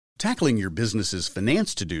Tackling your business's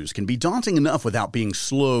finance to-dos can be daunting enough without being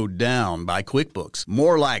slowed down by QuickBooks.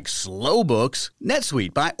 More like slow books.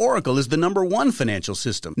 NetSuite by Oracle is the #1 financial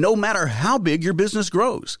system, no matter how big your business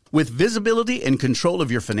grows. With visibility and control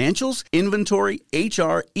of your financials, inventory,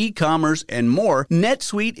 HR, e-commerce, and more,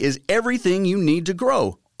 NetSuite is everything you need to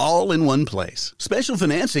grow, all in one place. Special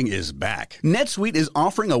financing is back. NetSuite is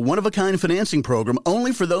offering a one-of-a-kind financing program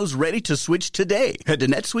only for those ready to switch today. Head to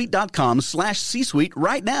netsuite.com/C-Suite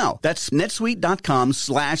right now. That's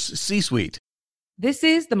netsuite.com/C-Suite. This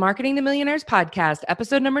is the Marketing to Millionaires podcast,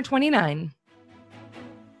 episode number 29.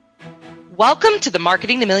 Welcome to the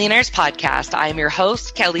Marketing to Millionaires podcast. I am your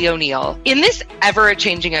host, Kelly O'Neill. In this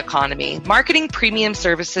ever-changing economy, marketing premium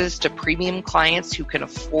services to premium clients who can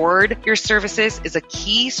afford your services is a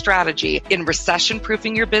key strategy in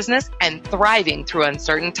recession-proofing your business and thriving through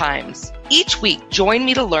uncertain times. Each week, join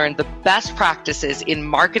me to learn the best practices in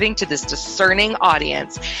marketing to this discerning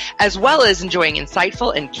audience, as well as enjoying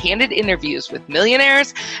insightful and candid interviews with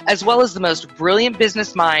millionaires, as well as the most brilliant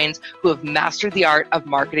business minds who have mastered the art of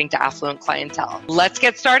marketing to affluent clientele. Let's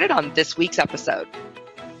get started on this week's episode.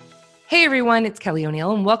 Hey everyone, it's Kelly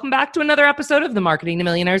O'Neill, and welcome back to another episode of the Marketing to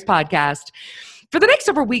Millionaires podcast. For the next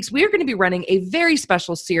several weeks, we are going to be running a very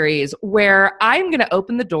special series where I'm going to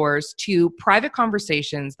open the doors to private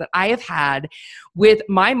conversations that I have had with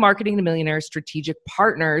my Marketing to Millionaires strategic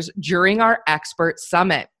partners during our Expert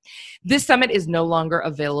Summit. This summit is no longer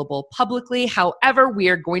available publicly. However, we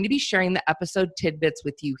are going to be sharing the episode tidbits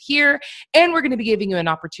with you here, and we're going to be giving you an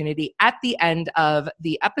opportunity at the end of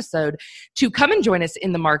the episode to come and join us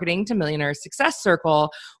in the Marketing to Millionaires Success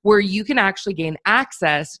Circle, where you can actually gain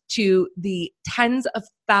access to the tens of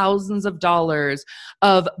thousands of dollars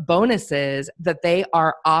of bonuses that they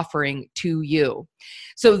are offering to you.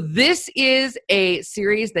 So this is a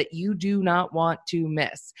series that you do not want to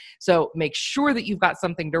miss. So make sure that you've got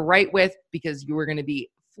something to write with, because you are going to be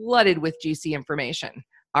flooded with juicy information.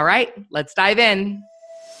 All right, let's dive in.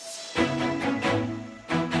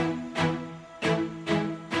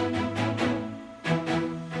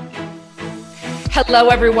 Hello,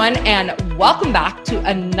 everyone, and welcome back to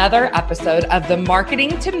another episode of the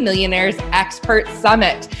Marketing to Millionaires Expert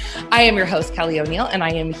Summit. I am your host, Kelly O'Neill, and I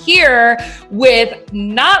am here with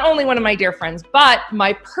not only one of my dear friends, but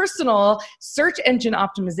my personal search engine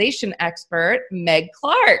optimization expert, Meg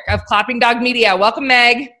Clark of Clapping Dog Media. Welcome,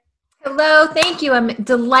 Meg. Hello, thank you. I'm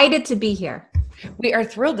delighted to be here. We are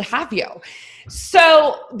thrilled to have you.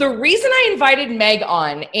 So the reason I invited Meg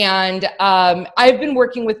on, and I've been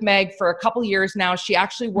working with Meg for a couple years now. She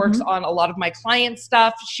actually works on a lot of my client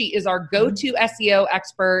stuff. She is our go-to SEO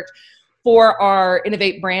expert for our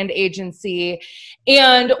Innovate brand agency.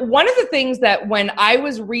 And one of the things that when I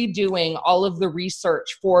was redoing all of the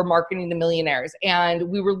research for Marketing to Millionaires, and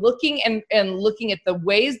we were looking and looking at the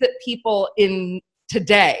ways that people in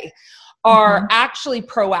today are actually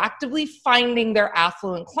proactively finding their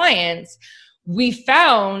affluent clients, we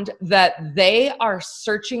found that they are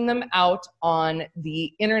searching them out on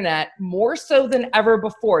the internet more so than ever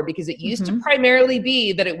before, because it used to primarily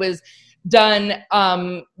be that it was done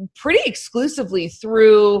pretty exclusively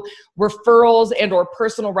through referrals and or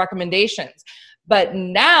personal recommendations. But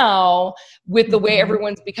now, with the way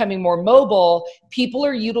everyone's becoming more mobile, people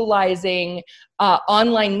are utilizing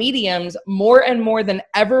online mediums more and more than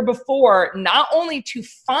ever before, not only to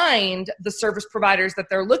find the service providers that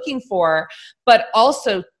they're looking for, but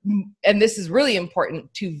also, and this is really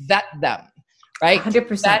important, to vet them, right?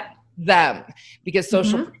 100%. Vet them, because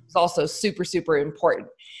social proof is also super, super important.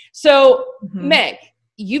 So, Meg,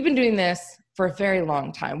 you've been doing this for a very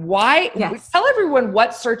long time. Why? Yes. Tell everyone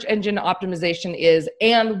what search engine optimization is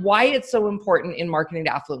and why it's so important in marketing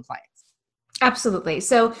to affluent clients. Absolutely.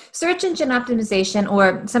 So search engine optimization,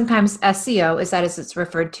 or sometimes SEO, as it's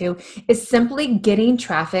referred to, is simply getting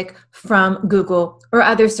traffic from Google or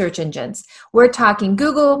other search engines. We're talking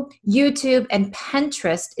Google, YouTube, and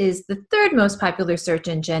Pinterest is the third most popular search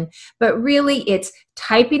engine, but really it's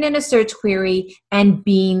typing in a search query and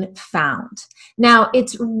being found. Now,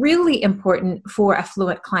 it's really important for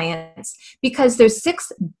affluent clients because there's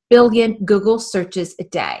 6 billion Google searches a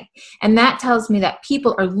day. And that tells me that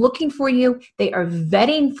people are looking for you, they are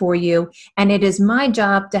vetting for you, and it is my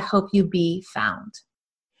job to help you be found.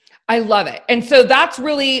 I love it. And so that's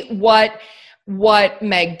really what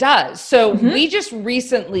Meg does. So we just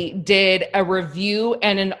recently did a review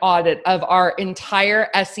and an audit of our entire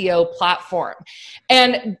SEO platform.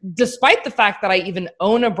 And despite the fact that I even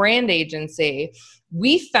own a brand agency,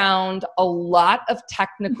 we found a lot of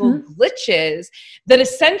technical glitches that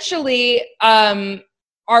essentially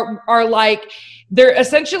are like, they're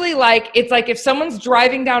essentially like, it's like if someone's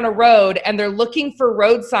driving down a road and they're looking for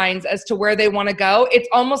road signs as to where they want to go, it's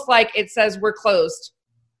almost like it says we're closed.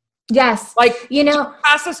 Yes. Like,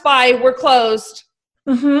 pass us by, we're closed.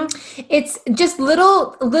 Mm-hmm. It's just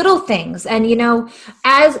little things. And,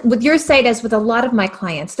 as with your site, as with a lot of my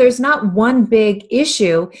clients, there's not one big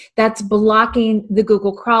issue that's blocking the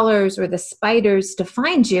Google crawlers or the spiders to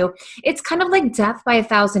find you. It's kind of like death by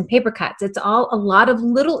 1,000 paper cuts. It's all a lot of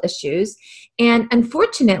little issues. And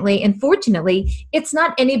unfortunately, it's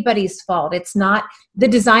not anybody's fault. It's not the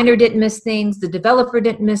designer didn't miss things. The developer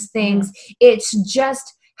didn't miss things. Mm-hmm. It's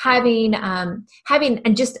just having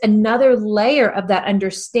just another layer of that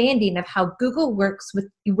understanding of how Google works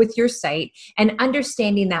with your site and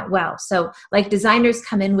understanding that well. So like designers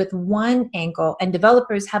come in with one angle and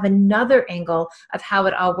developers have another angle of how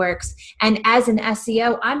it all works. And as an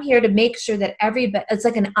SEO, I'm here to make sure that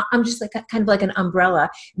I'm just like kind of like an umbrella,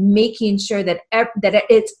 making sure that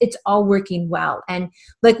it's all working well. And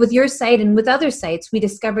like with your site and with other sites, we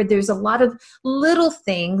discovered there's a lot of little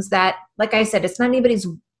things that, like I said, it's not anybody's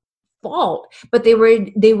fault, but they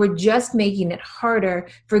were just making it harder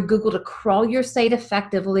for Google to crawl your site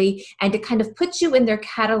effectively and to kind of put you in their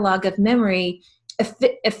catalog of memory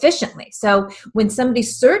efficiently. So when somebody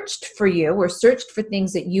searched for you or searched for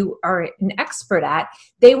things that you are an expert at,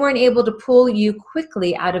 they weren't able to pull you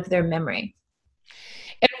quickly out of their memory.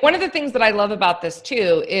 And one of the things that I love about this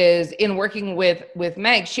too is in working with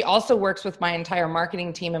Meg, she also works with my entire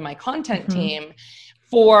marketing team and my content mm-hmm. team.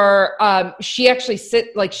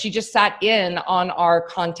 She just sat in on our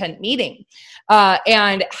content meeting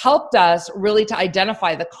and helped us really to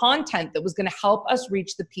identify the content that was going to help us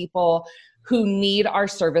reach the people who need our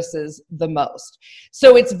services the most.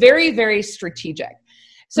 So it's very, very strategic.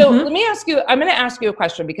 So mm-hmm. I'm going to ask you a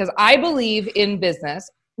question, because I believe in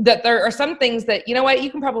business that there are some things that,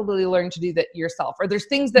 you can probably learn to do that yourself, or there's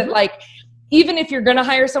things that mm-hmm. like, even if you're going to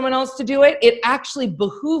hire someone else to do it, it actually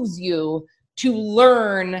behooves you to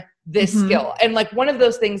learn this mm-hmm. skill. And like one of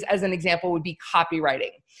those things, as an example, would be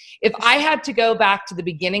copywriting. If I had to go back to the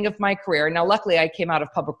beginning of my career, now luckily I came out of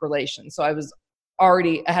public relations, so I was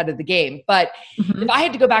already ahead of the game. But mm-hmm. if I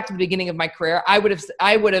had to go back to the beginning of my career, I would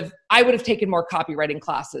have taken more copywriting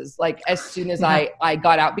classes like as soon as yeah. I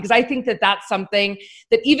got out, because I think that that's something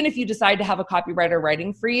that even if you decide to have a copywriter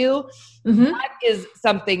writing for you, mm-hmm. that is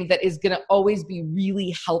something that is going to always be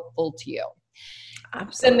really helpful to you.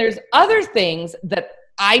 Absolutely. Then there's other things that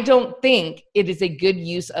I don't think it is a good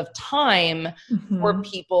use of time mm-hmm. for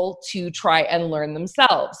people to try and learn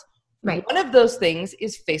themselves. Right. One of those things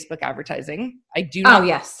is Facebook advertising. I do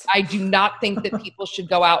not think that people should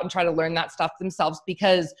go out and try to learn that stuff themselves,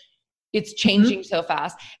 because it's changing mm-hmm. so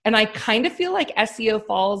fast. And I kind of feel like SEO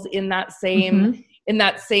falls in that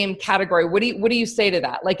same category. What do you say to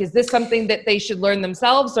that? Like, is this something that they should learn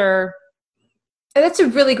themselves, or? That's a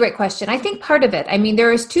really great question. I think part of it,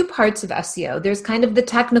 there is two parts of SEO. There's kind of the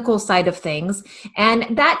technical side of things,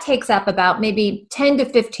 and that takes up about maybe 10 to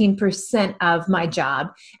 15% of my job.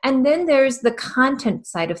 And then there's the content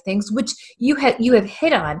side of things, which you have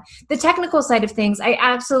hit on. The technical side of things, I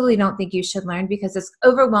absolutely don't think you should learn, because it's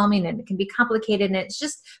overwhelming and it can be complicated, and it's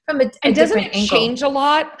just from a different angle. Doesn't it change a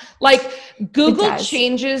lot? Like Google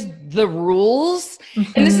changes the rules.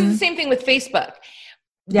 Mm-hmm. And this is the same thing with Facebook.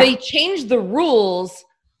 Yeah. They change the rules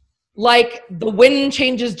like the wind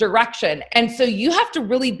changes direction. And so you have to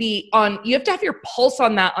really you have to have your pulse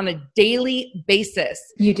on that on a daily basis.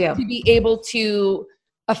 You do. To be able to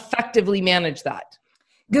effectively manage that.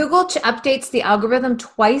 Google updates the algorithm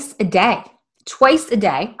twice a day.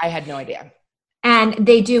 I had no idea. And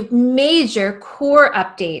they do major core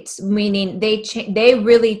updates, meaning they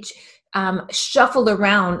really shuffle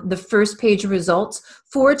around the first page results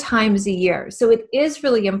 4 times a year. So it is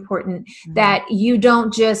really important mm-hmm. that you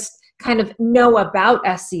don't just kind of know about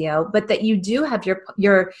SEO, but that you do have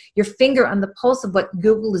your finger on the pulse of what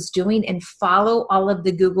Google is doing and follow all of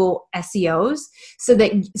the Google SEOs so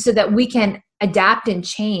that we can adapt and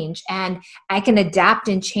change. And I can adapt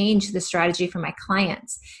and change the strategy for my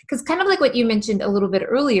clients. Because kind of like what you mentioned a little bit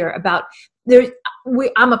earlier about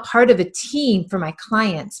I'm a part of a team for my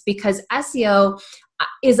clients, because SEO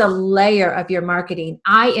is a layer of your marketing.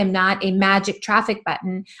 I am not a magic traffic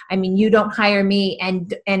button. You don't hire me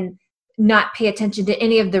and not pay attention to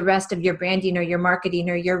any of the rest of your branding or your marketing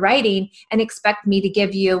or your writing and expect me to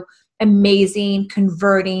give you amazing,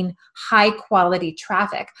 converting, high quality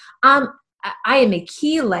traffic. I am a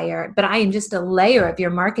key layer, but I am just a layer of your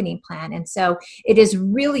marketing plan. And so it is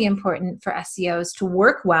really important for SEOs to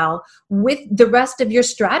work well with the rest of your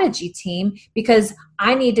strategy team, because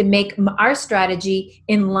I need to make our strategy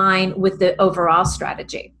in line with the overall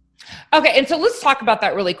strategy. Okay. And so let's talk about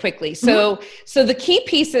that really quickly. So the key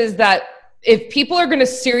piece is that if people are going to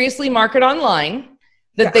seriously market online,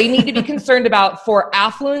 that they need to be concerned about for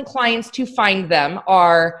affluent clients to find them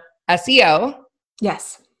are SEO.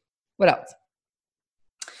 Yes. What else?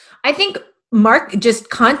 I think just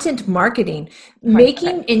content marketing,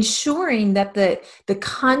 ensuring that the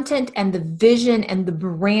content and the vision and the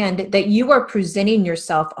brand that you are presenting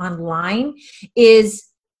yourself online is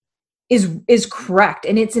correct,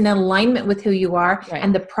 and it's in alignment with who you are, right,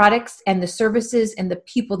 and the products and the services and the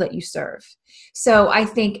people that you serve. So I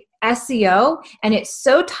think SEO, and it's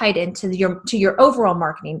so tied into your overall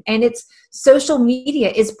marketing, and it's social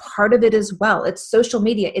media is part of it as well. It's social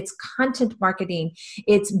media, it's content marketing,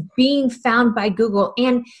 it's being found by Google,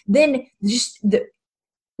 and then just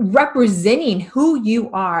representing who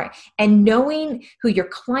you are and knowing who your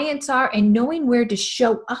clients are and knowing where to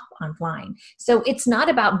show up online. So it's not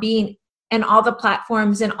about being in all the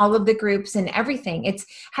platforms and all of the groups and everything. It's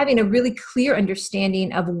having a really clear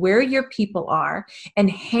understanding of where your people are and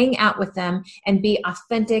hang out with them and be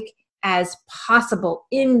authentic as possible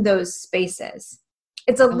in those spaces.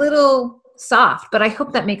 It's a little soft, but I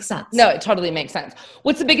hope that makes sense. No, it totally makes sense.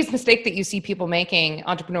 What's the biggest mistake that you see people making,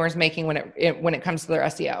 entrepreneurs making when it comes to their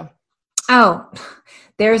SEO? Oh,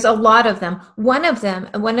 there's a lot of them. One of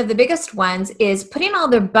the biggest ones is putting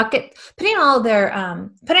all of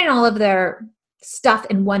their stuff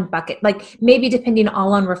in one bucket, like maybe depending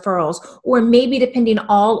all on referrals, or maybe depending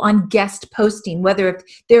all on guest posting, whether if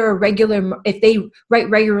they write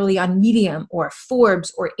regularly on Medium or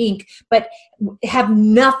Forbes or Inc., but have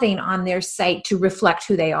nothing on their site to reflect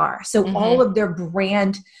who they are. So all of their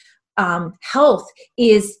brand health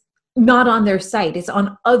is not on their site. It's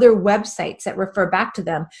on other websites that refer back to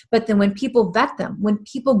them. But then when people vet them, when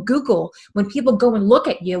people Google, when people go and look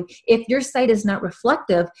at you, if your site is not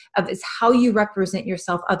reflective of how you represent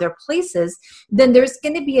yourself other places, then there's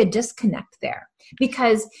going to be a disconnect there.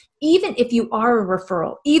 Because even if you are a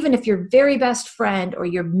referral, even if your very best friend or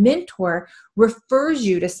your mentor refers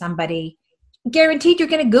you to somebody, guaranteed you're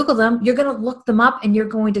going to Google them, you're going to look them up, and you're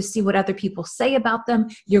going to see what other people say about them.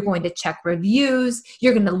 You're going to check reviews.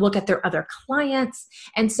 You're going to look at their other clients.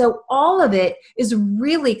 And so all of it is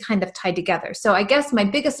really kind of tied together. So I guess my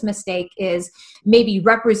biggest mistake is maybe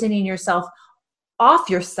representing yourself off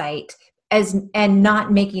your site and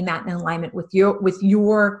not making that in alignment with your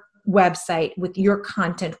website, with your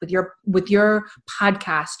content, with your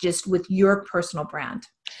podcast, just with your personal brand.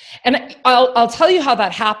 And I'll tell you how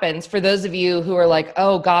that happens for those of you who are like,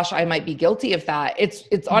 oh gosh, I might be guilty of that. It's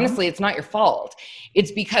honestly, it's not your fault.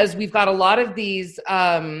 It's because we've got a lot of these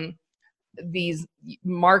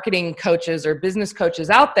marketing coaches or business coaches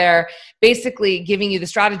out there basically giving you the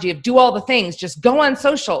strategy of do all the things, just go on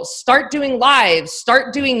social, start doing lives,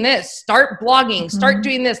 start doing this, start blogging, start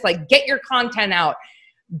doing this, like get your content out,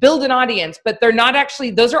 build an audience. But they're not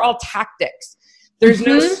actually, those are all tactics. There's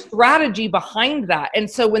no strategy behind that. And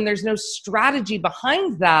so when there's no strategy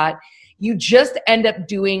behind that, you just end up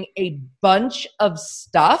doing a bunch of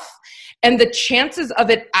stuff. And the chances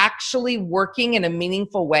of it actually working in a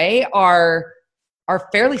meaningful way are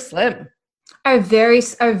fairly slim. Are very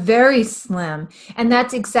slim. And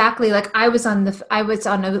that's exactly, like I was on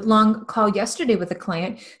a long call yesterday with a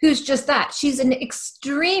client who's just that. She's an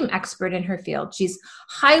extreme expert in her field. She's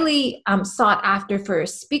highly sought after for a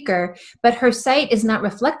speaker, but her site is not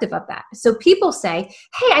reflective of that. So people say,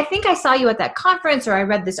 hey, I think I saw you at that conference, or I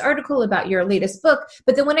read this article about your latest book.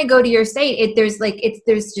 But then when I go to your site, there's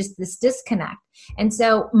just this disconnect. And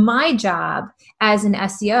so my job as an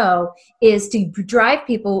SEO is to drive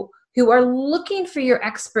people who are looking for your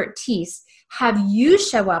expertise, have you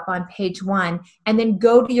show up on page one and then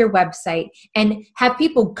go to your website and have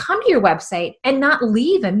people come to your website and not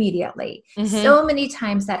leave immediately. So many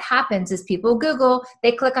times that happens is people Google,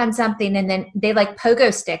 they click on something, and then they like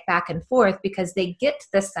pogo stick back and forth because they get to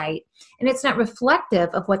the site and it's not reflective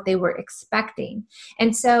of what they were expecting.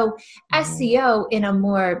 And so SEO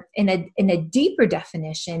in a deeper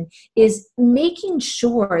definition is making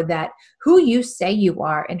sure that who you say you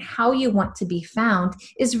are and how you want to be found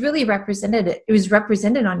is really represented. It was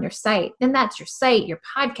represented on your site. And that's your site, your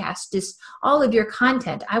podcast, just all of your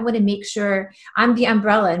content. I want to make sure I'm the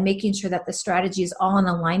umbrella and making sure that the strategy is all in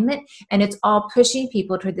alignment and it's all pushing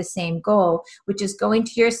people toward the same goal, which is going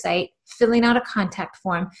to your site, filling out a contact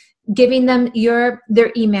form, giving them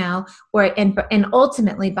their email, and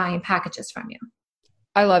ultimately buying packages from you.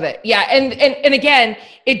 I love it. Yeah. And again,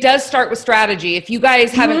 it does start with strategy. If you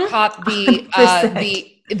guys haven't caught the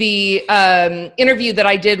interview that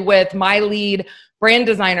I did with my lead brand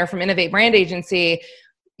designer from Innovate Brand Agency,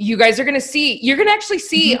 you guys are going to see, you're going to actually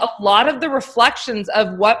see a lot of the reflections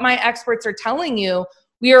of what my experts are telling you.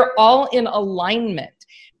 We are all in alignment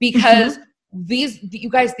because you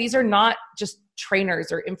guys, these are not just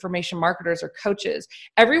trainers or information marketers or coaches.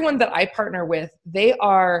 Everyone that I partner with, they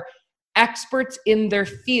are experts in their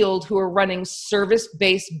field who are running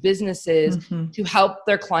service-based businesses to help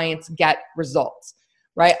their clients get results,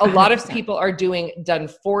 right? A lot of people are doing done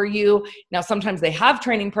for you. Now, sometimes they have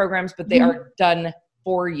training programs, but they are done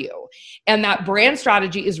for you. And that brand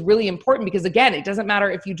strategy is really important because, again, it doesn't matter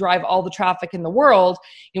if you drive all the traffic in the world.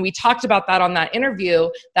 And we talked about that on that interview,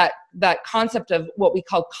 that concept of what we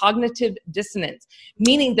call cognitive dissonance,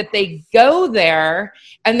 meaning that they go there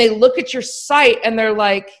and they look at your site and they're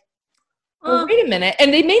like, well, wait a minute.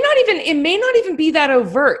 And it may not even be that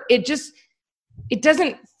overt. It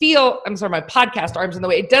doesn't feel, I'm sorry, my podcast arm's in the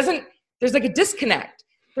way. There's like a disconnect.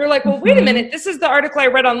 They're like, well, wait a minute. This is the article I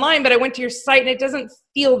read online, but I went to your site and it doesn't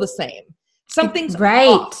feel the same. Something's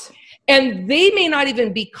off. And they may not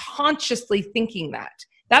even be consciously thinking that.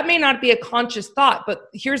 That may not be a conscious thought, but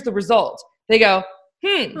here's the result. They go,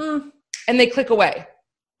 and they click away.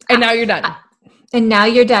 And now you're done. And now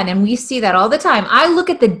you're done. And we see that all the time. I look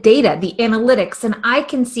at the data, the analytics, and I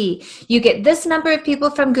can see you get this number of people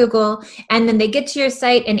from Google, and then they get to your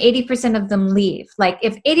site and 80% of them leave. Like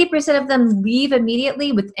if 80% of them leave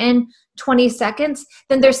immediately within 20 seconds,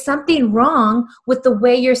 then there's something wrong with the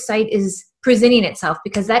way your site is presenting itself,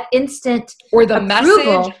 because that instant or the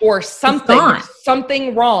message or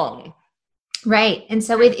something wrong. Right. And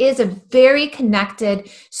so it is a very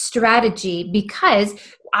connected strategy, because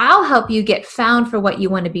I'll help you get found for what you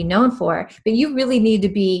want to be known for, but you really need to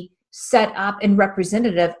be set up and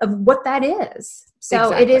representative of what that is.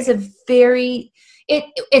 So It is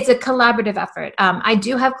it's a collaborative effort. I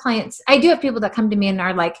do have people that come to me and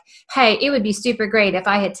are like, hey, it would be super great if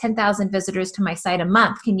I had 10,000 visitors to my site a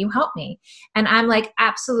month. Can you help me? And I'm like,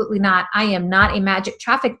 absolutely not. I am not a magic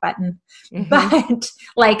traffic button, but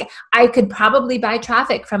like I could probably buy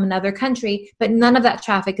traffic from another country, but none of that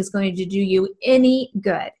traffic is going to do you any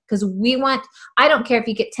good. Because I don't care if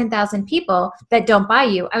you get 10,000 people that don't buy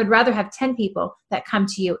you. I would rather have 10 people that come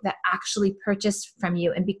to you that actually purchase from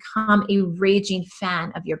you and become a raging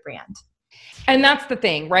fan of your brand. And that's the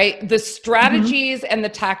thing, right? The strategies and the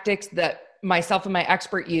tactics that myself and my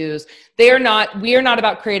expert use, we are not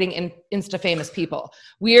about creating Insta famous people.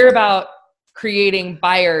 We are about creating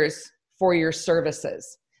buyers for your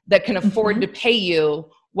services that can afford to pay you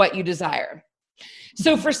what you desire.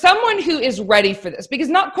 So for someone who is ready for this, because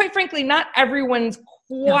not everyone's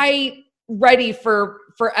quite ready for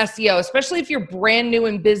SEO, especially if you're brand new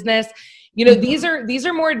in business. You know, these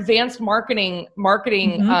are more advanced marketing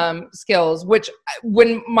skills, which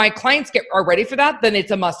when my clients are ready for that, then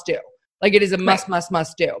it's a must do. Like it is a must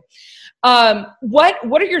do. What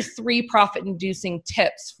are your 3 profit inducing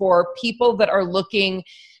tips for people that are looking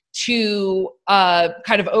to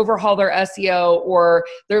kind of overhaul their SEO, or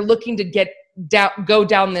they're looking to go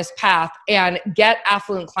down this path and get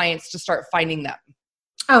affluent clients to start finding them?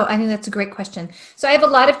 Oh, I think that's a great question. So I have a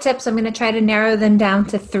lot of tips. I'm going to try to narrow them down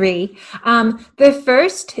to 3. The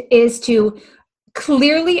first is to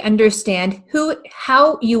clearly understand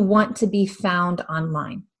how you want to be found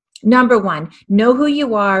online. Number 1, know who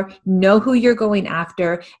you are, know who you're going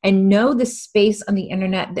after, and know the space on the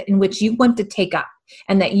internet in which you want to take up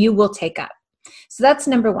and that you will take up. So that's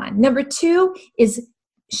number 1. Number 2 is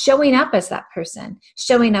showing up as that person,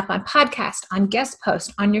 showing up on podcast, on guest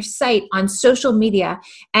post, on your site, on social media,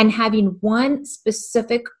 and having one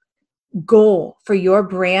specific goal for your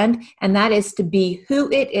brand, and that is to be who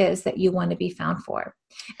it is that you want to be found for.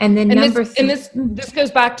 And then this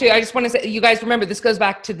goes back to, I just want to say, you guys remember, this goes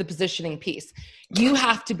back to the positioning piece. You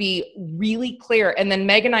have to be really clear. And then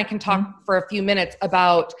Meg and I can talk for a few minutes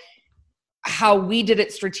about how we did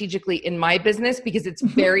it strategically in my business, because it's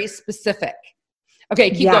very specific. Okay,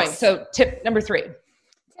 keep going. So tip number 3.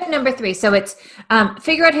 Tip number 3. So it's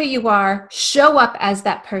figure out who you are, show up as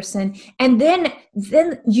that person, and then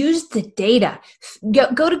use the data.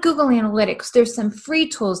 Go to Google Analytics. There's some free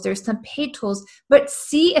tools. There's some paid tools, but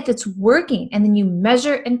see if it's working, and then you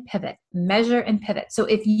measure and pivot. So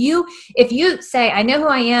if you say, I know who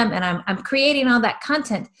I am and I'm creating all that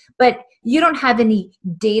content, but you don't have any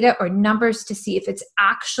data or numbers to see if it's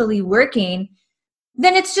actually working,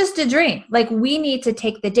 then it's just a dream. Like, we need to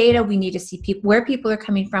take the data. We need to see where people are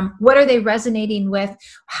coming from. What are they resonating with?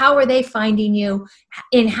 How are they finding you?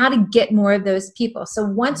 in how to get more of those people. So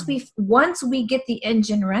once we get the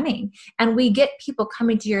engine running and we get people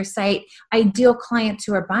coming to your site, ideal clients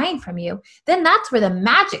who are buying from you, then that's where the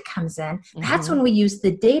magic comes in. That's when we use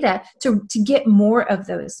the data to get more of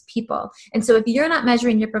those people. And so if you're not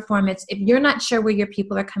measuring your performance, if you're not sure where your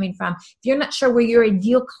people are coming from, if you're not sure where your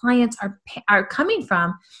ideal clients are coming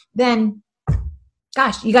from, then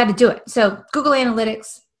gosh, you got to do it. So Google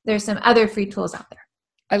Analytics, there's some other free tools out there.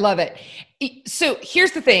 I love it. So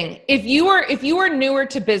here's the thing. If you are newer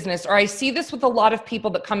to business, or I see this with a lot of people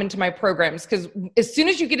that come into my programs, because as soon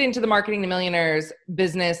as you get into the Marketing to Millionaires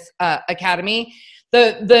Business Academy,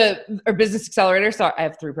 or Business Accelerator, sorry, I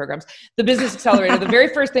have 3 programs. The Business Accelerator, the very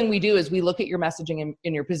first thing we do is we look at your messaging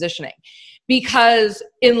and your positioning. Because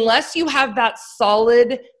unless you have that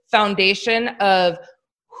solid foundation of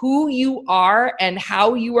who you are and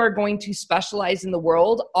how you are going to specialize in the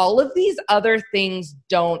world, all of these other things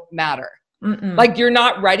don't matter. Like you're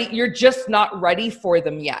not ready. You're just not ready for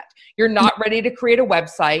them yet. You're not ready to create a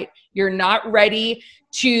website. You're not ready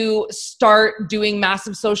to start doing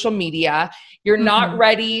massive social media. You're not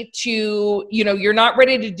ready to, you're not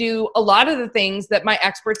ready to do a lot of the things that my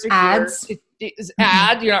experts are ads. here to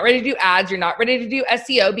do. You're not ready to do ads. You're not ready to do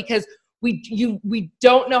SEO because we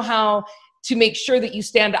don't know how to make sure that you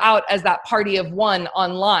stand out as that party of one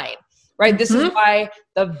online, right? This is why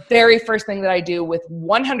the very first thing that I do with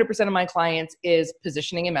 100% of my clients is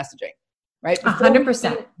positioning and messaging, right?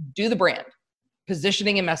 100%. Do the brand,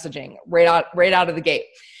 positioning and messaging right out of the gate.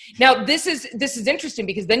 Now, this is interesting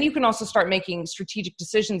because then you can also start making strategic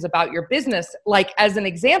decisions about your business. Like as an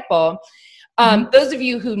example, those of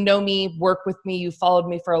you who know me, work with me, you followed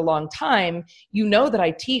me for a long time, you know that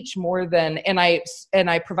I teach more than, and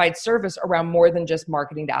I provide service around more than just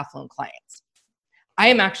marketing to affluent clients. I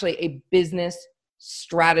am actually a business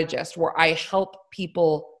strategist where I help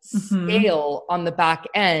people scale on the back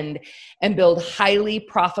end and build highly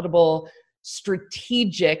profitable,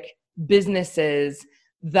 strategic businesses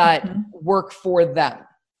that work for them.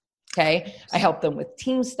 Okay. I help them with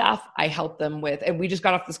team stuff. I help them with, and we just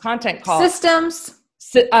got off this content call. Systems.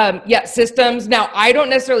 Systems. Now, I don't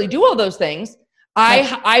necessarily do all those things.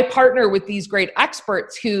 I partner with these great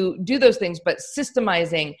experts who do those things, but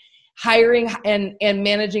systemizing, hiring and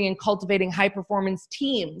managing and cultivating high performance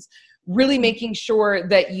teams, really making sure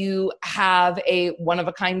that you have a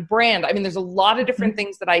one-of-a-kind brand. I mean, there's a lot of different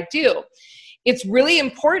things that I do. It's really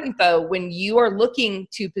important though, when you are looking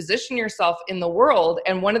to position yourself in the world.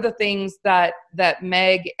 And one of the things that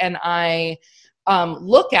Meg and I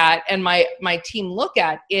look at, and my team look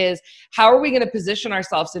at, is how are we going to position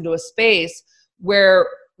ourselves into a space where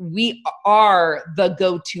we are the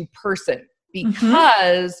go-to person?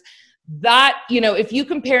 Because that, if you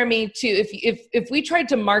compare me to, if we tried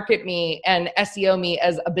to market me and SEO me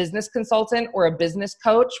as a business consultant or a business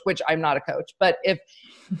coach, which I'm not a coach, but if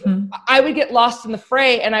I would get lost in the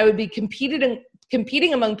fray and I would be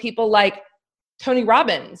competing among people like Tony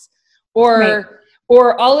Robbins or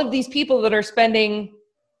all of these people that are spending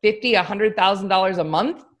 $50,000, $100,000 a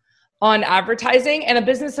month on advertising, and a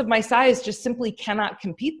business of my size just simply cannot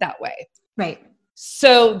compete that way. Right.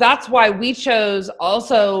 So that's why we chose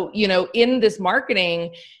also, in this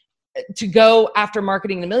marketing to go after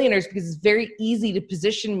Marketing to Millionaires, because it's very easy to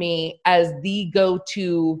position me as the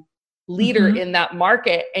go-to leader in that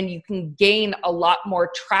market, and you can gain a lot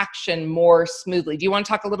more traction more smoothly. Do you want to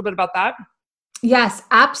talk a little bit about that? Yes,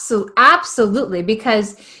 absolutely.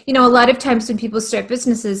 Because, a lot of times when people start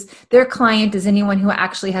businesses, their client is anyone who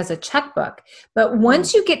actually has a checkbook. But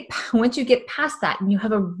once you get past that and you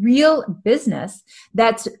have a real business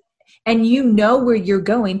and you know where you're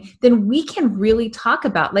going, then we can really talk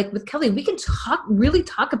about, like with Kelly, we can really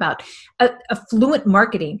talk about affluent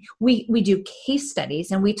marketing. We do case studies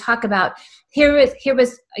and we talk about here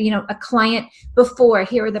was a client before,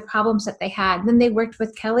 here are the problems that they had. Then they worked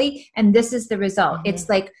with Kelly and this is the result. It's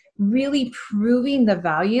like really proving the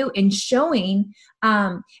value and showing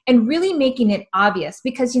and really making it obvious,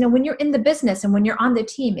 because when you're in the business and when you're on the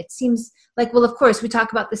team, it seems like, well, of course we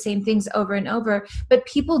talk about the same things over and over, but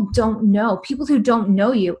people don't know, people who don't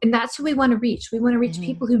know you, and that's who we want to reach. We want to reach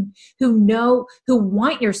people who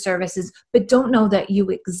want your services but don't know that you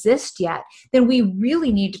exist yet. Then we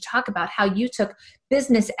really need to talk about how you took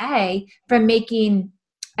business A from making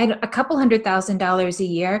a couple $100,000 a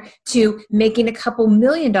year to making a couple $1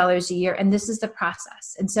 million a year. And this is the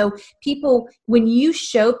process. And so people, when you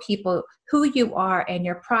show people who you are and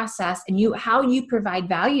your process and how you provide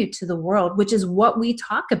value to the world, which is what we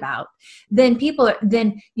talk about, then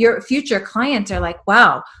your future clients are like,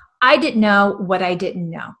 wow, I didn't know what I didn't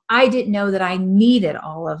know. I didn't know that I needed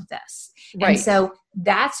all of this. Right. And so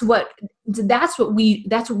that's what that's what we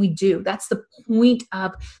do. That's the point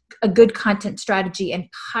of a good content strategy and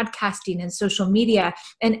podcasting and social media,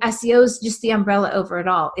 and SEO is just the umbrella over it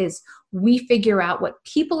all. Is we figure out what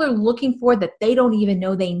people are looking for that they don't even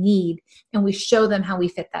know they need, and we show them how we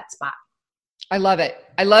fit that spot. I love it.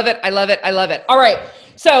 I love it. I love it. I love it. All right.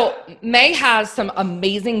 So Meg has some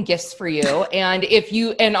amazing gifts for you.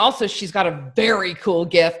 And also she's got a very cool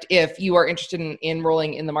gift if you are interested in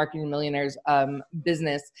enrolling in the Marketing Millionaires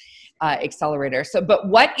business accelerator. So, but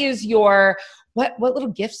what little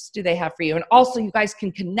gifts do they have for you? And also you guys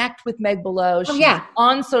can connect with Meg below. She's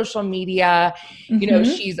on social media. You know,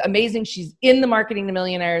 she's amazing. She's in the Marketing to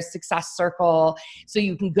Millionaires Success Circle. So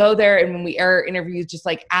you can go there, and when we air interviews, just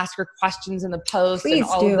like ask her questions in the post and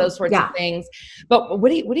all of those sorts of things. But what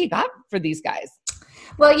do you got for these guys?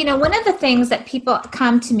 Well, you know, one of the things that people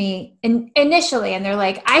come to me initially and they're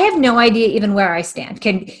like, I have no idea even where I stand.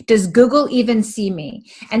 Does Google even see me?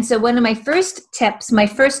 And so one of my first tips, my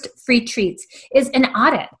first free treats is an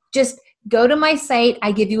audit. Just go to my site.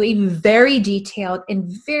 I give you a very detailed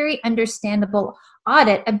and very understandable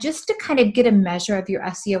audit of just to kind of get a measure of your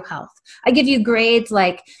SEO health. I give you grades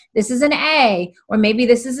like this is an A, or maybe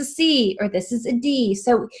this is a C, or this is a D.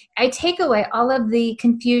 So I take away all of the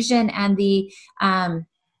confusion and the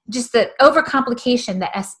just the overcomplication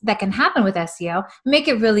that can happen with SEO, make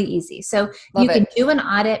it really easy. So you can do an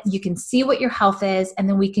audit, you can see what your health is, and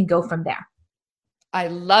then we can go from there. I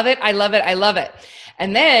love it. I love it. I love it.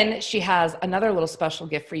 And then she has another little special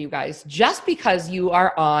gift for you guys, just because you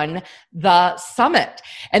are on the summit.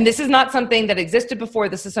 And this is not something that existed before.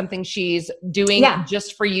 This is something she's doing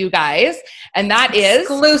just for you guys. And that is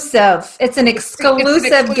exclusive. It's an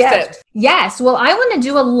exclusive gift. Yes. Well, I want to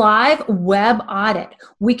do a live web audit.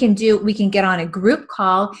 We can get on a group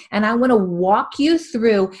call, and I want to walk you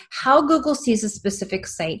through how Google sees a specific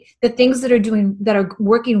site, the things that are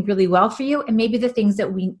working really well for you, and maybe the things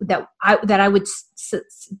that I would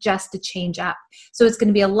suggest to change up. So it's going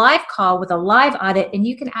to be a live call with a live audit, and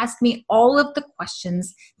you can ask me all of the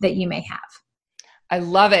questions that you may have. I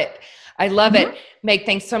love it. I love it. Meg,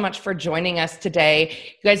 thanks so much for joining us today.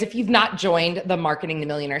 You guys, if you've not joined the Marketing to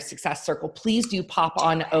Millionaire Success Circle, please do pop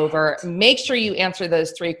on over. Make sure you answer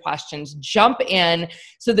those 3 questions. Jump in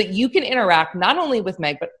so that you can interact not only with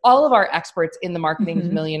Meg, but all of our experts in the Marketing to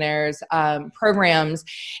Millionaires programs,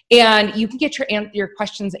 and you can get your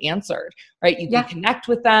questions answered, right? You can connect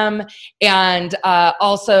with them, and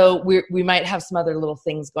also we might have some other little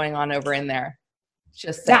things going on over in there.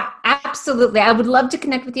 Absolutely. I would love to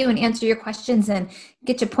connect with you and answer your questions and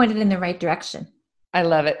get you pointed in the right direction. I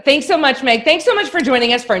love it. Thanks so much, Meg. Thanks so much for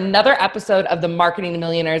joining us for another episode of the Marketing to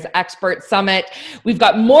Millionaires Expert Summit. We've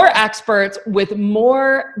got more experts with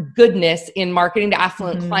more goodness in marketing to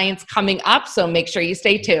affluent clients coming up, so make sure you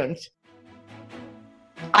stay tuned.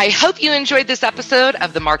 I hope you enjoyed this episode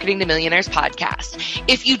of the Marketing to Millionaires podcast.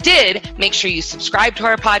 If you did, make sure you subscribe to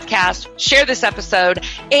our podcast, share this episode,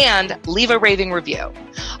 and leave a raving review.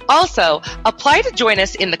 Also, apply to join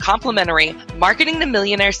us in the complimentary Marketing to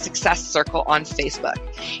Millionaires Success Circle on Facebook.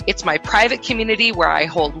 It's my private community where I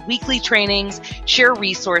hold weekly trainings, share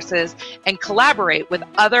resources, and collaborate with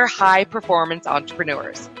other high-performance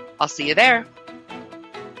entrepreneurs. I'll see you there.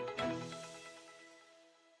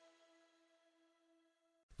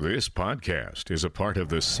 This podcast is a part of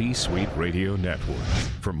the C-Suite Radio Network.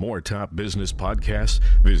 For more top business podcasts,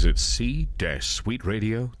 visit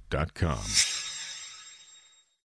c-suiteradio.com.